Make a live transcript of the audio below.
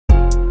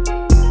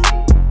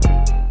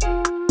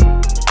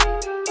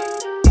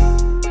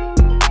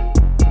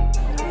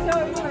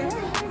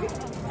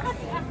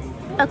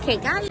Okay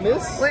guys,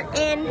 we're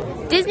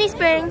in Disney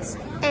Springs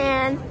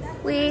and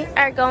we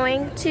are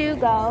going to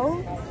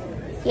go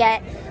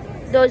get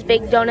those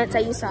big donuts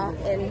that you saw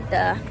in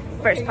the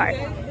first part.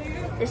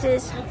 This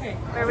is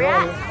where we're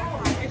at.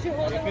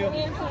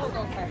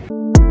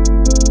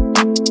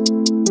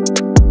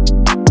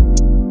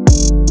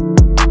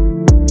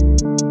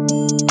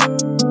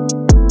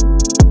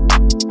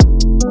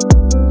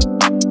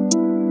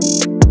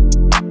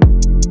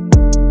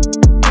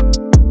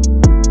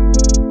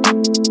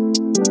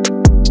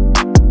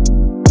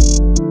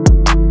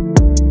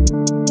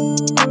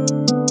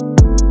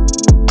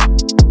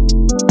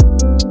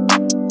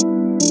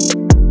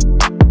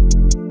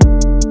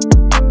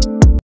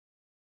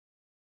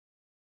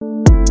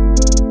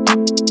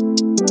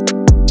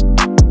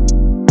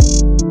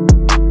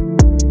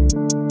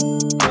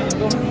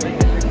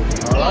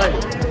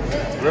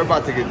 We're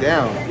about to get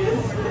down,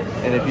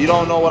 and if you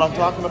don't know what I'm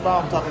talking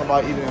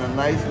about eating a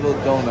nice little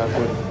donut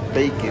with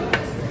bacon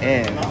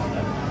and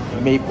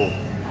maple.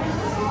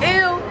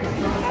 Ew!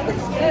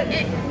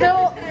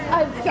 No,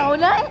 a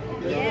donut?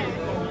 Yeah.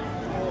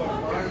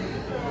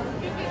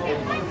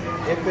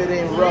 If it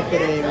ain't rough,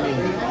 it ain't me.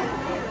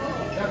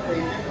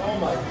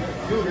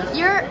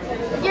 You're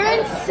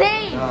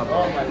insane.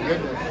 Oh my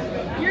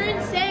goodness. You're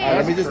insane.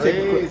 Let me just take a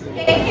quick.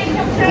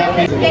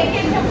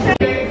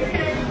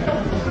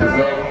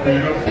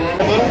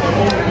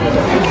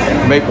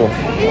 Maple. Ew.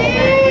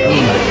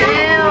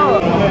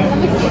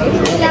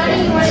 Daddy,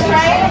 you want to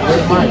try it?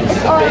 Where's mine?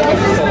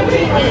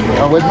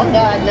 Oh, where's mine? No.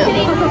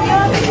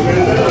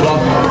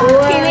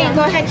 Okay,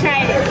 go ahead, try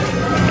it.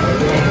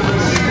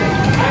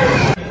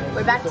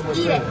 We're about to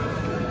eat it.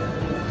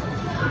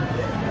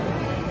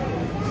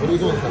 What are you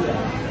doing?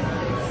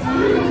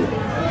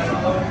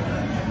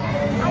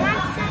 I want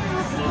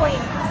some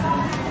squid.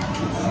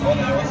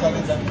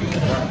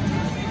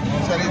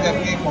 Vamos salir de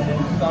aquí como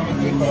un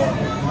sándwich.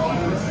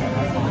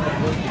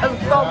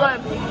 It's so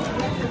good.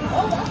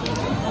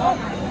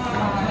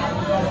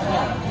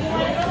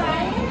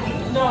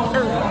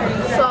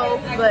 It's so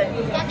good.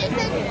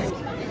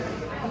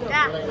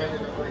 Yeah.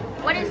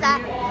 What is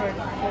that?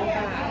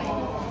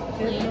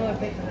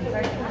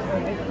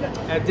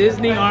 A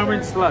Disney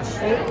orange slush.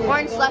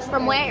 Orange slush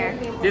from where?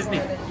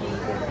 Disney.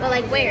 But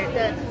like where?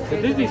 The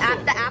Disney The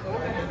apple?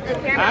 The I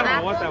caramel don't know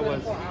apple? what that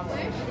was.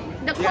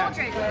 The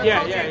cauldron.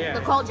 Yeah.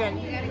 The cauldron.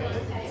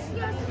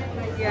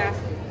 Yeah.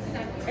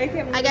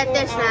 I get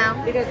this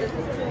now.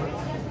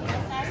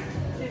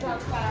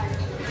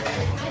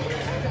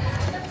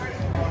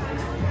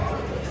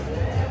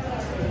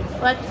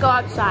 Let's go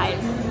outside.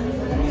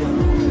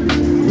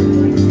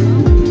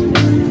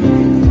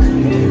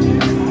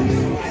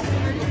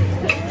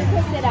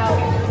 It out.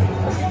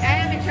 I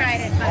haven't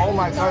tried it, but Oh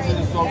my gosh, it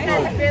is so it's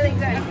good. really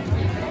good.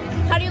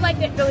 How do you like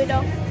it, Billy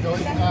Doe?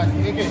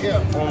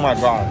 Oh my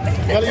god.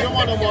 Kelly, you don't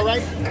want no more,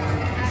 right?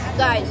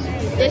 Guys,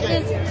 this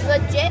is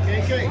legit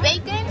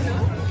bacon.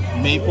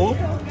 Maple?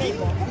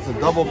 It's a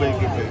double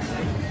bacon base.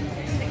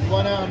 You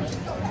want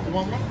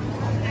more?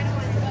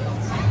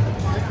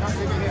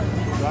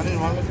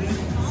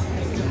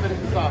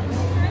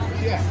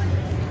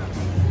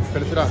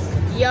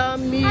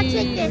 Yummy. I'll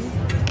take this.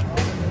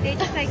 They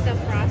just like the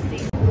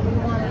frosting.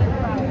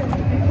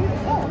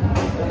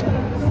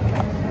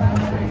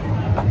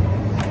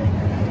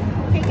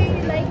 You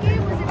like it?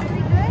 Was it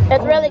really good?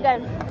 It's really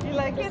good. You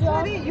like it,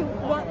 sweetie?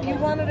 You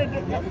wanted to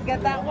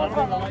get that one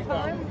for a long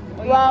time?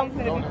 Or you Well,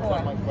 tasted it before?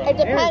 it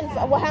depends.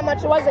 Well, how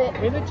much was it?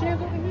 There's a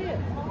chance over here.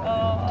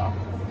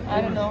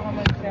 I don't know how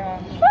much.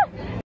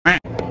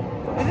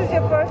 Is this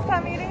your first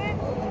time eating it?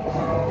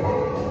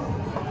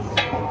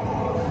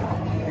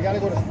 You gotta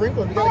go to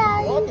Sprinkles. You gotta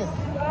keep walking.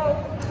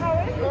 How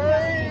is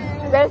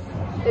it? This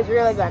is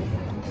really good.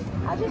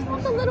 I just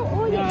want the little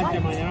Oreo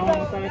bites.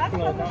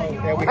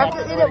 Yeah, we I have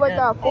to eat it with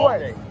a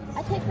fork. I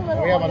take the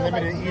little We have Oreo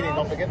unlimited bites. eating.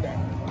 Don't forget that.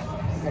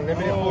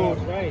 Unlimited food.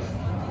 Right.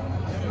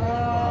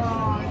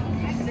 Oh,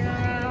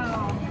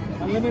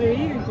 no. Unlimited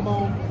eating, come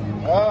on.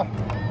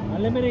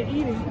 Unlimited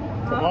eating.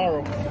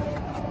 Tomorrow.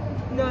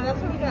 No, that's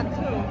what we got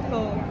too.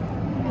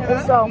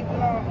 It's so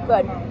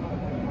good.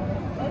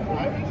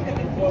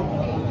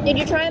 Did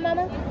you try it,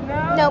 Mama?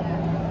 No. Nope.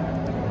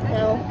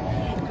 No.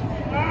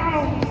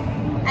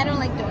 I don't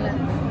like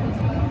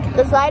donuts.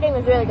 The sliding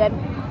was really good.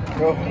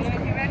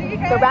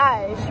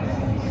 Garage.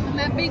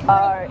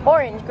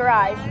 Orange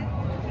garage.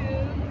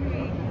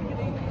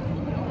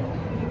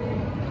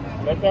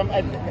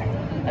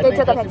 They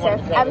took a picture.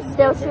 I was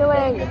still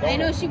chewing. I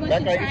know she wants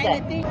to try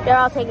the thing. They're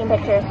all taking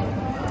pictures.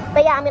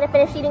 But yeah, I'm gonna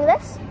finish eating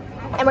this,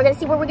 and we're gonna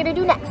see what we're gonna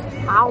do next.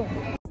 Ow.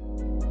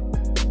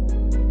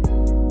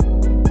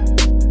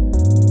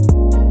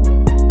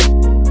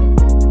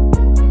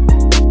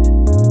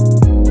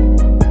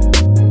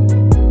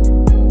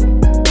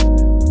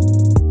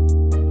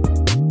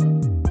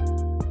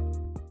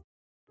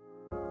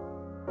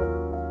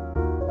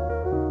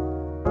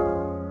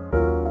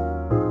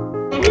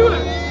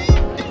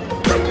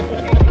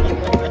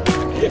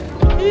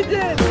 He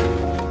did.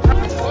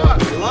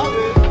 Love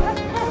it.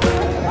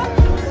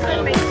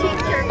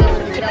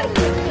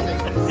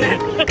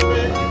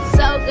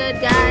 So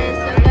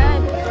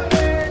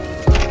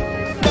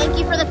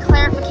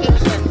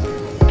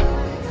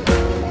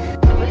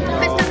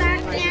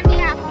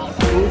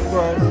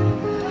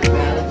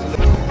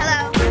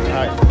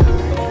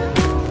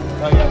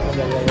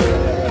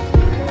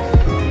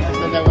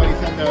Send that one. He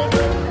sent the.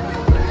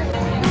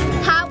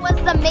 How was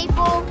the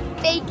maple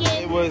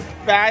bacon? It was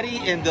fatty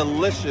and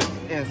delicious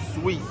and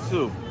sweet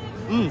too.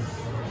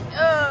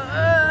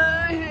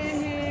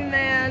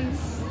 Man.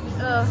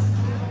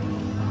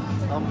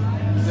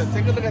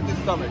 Take a look at the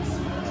stomachs.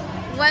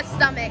 What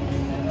stomach?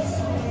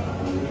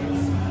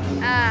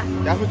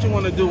 That's what you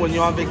want to do when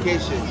you're on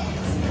vacation.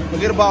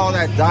 Forget about all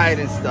that diet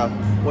and stuff.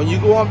 When you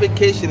go on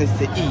vacation, it's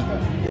to eat.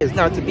 It's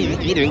not to be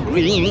eating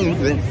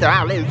greens and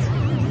salads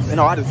and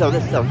all this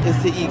other stuff.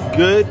 It's to eat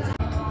good,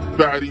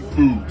 Fatty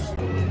foods.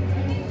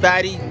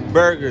 fatty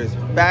burgers,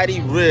 fatty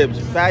ribs,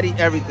 fatty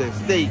everything,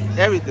 steak,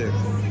 everything.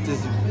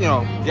 Just, you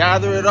know,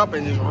 gather it up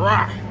and just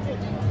rock.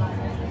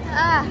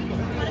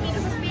 What a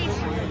beautiful speech.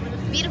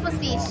 Beautiful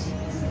speech.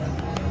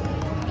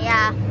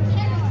 Yeah.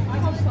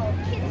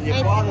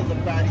 Your father's a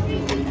fatty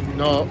food.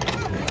 No.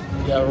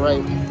 Yeah,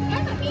 right.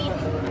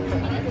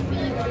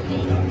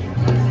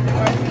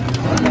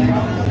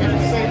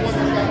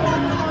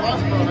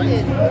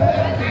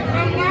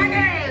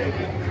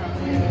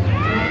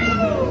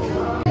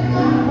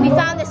 We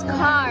found this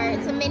car.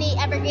 It's a mini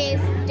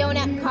Evergaze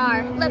donut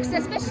car. Looks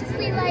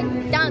suspiciously like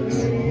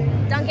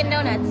Dunkin'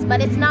 Donuts,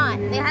 but it's not.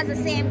 It has the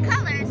same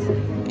colors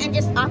and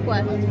just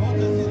aqua.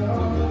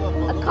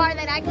 A car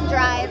that I can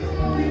drive.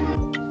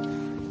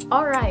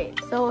 Alright,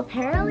 so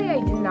apparently I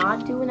did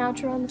not do an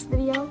outro on this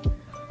video,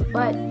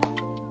 but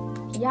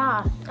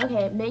yeah,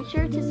 okay, make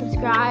sure to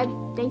subscribe.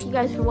 Thank you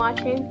guys for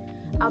watching.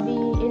 I'll be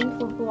in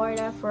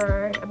Florida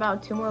for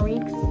about 2 more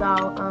weeks,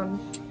 so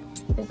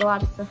there's a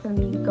lot of stuff gonna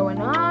be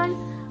going on.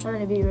 I'm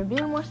gonna be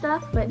reviewing more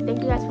stuff, but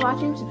thank you guys for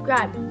watching.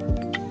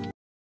 Subscribe.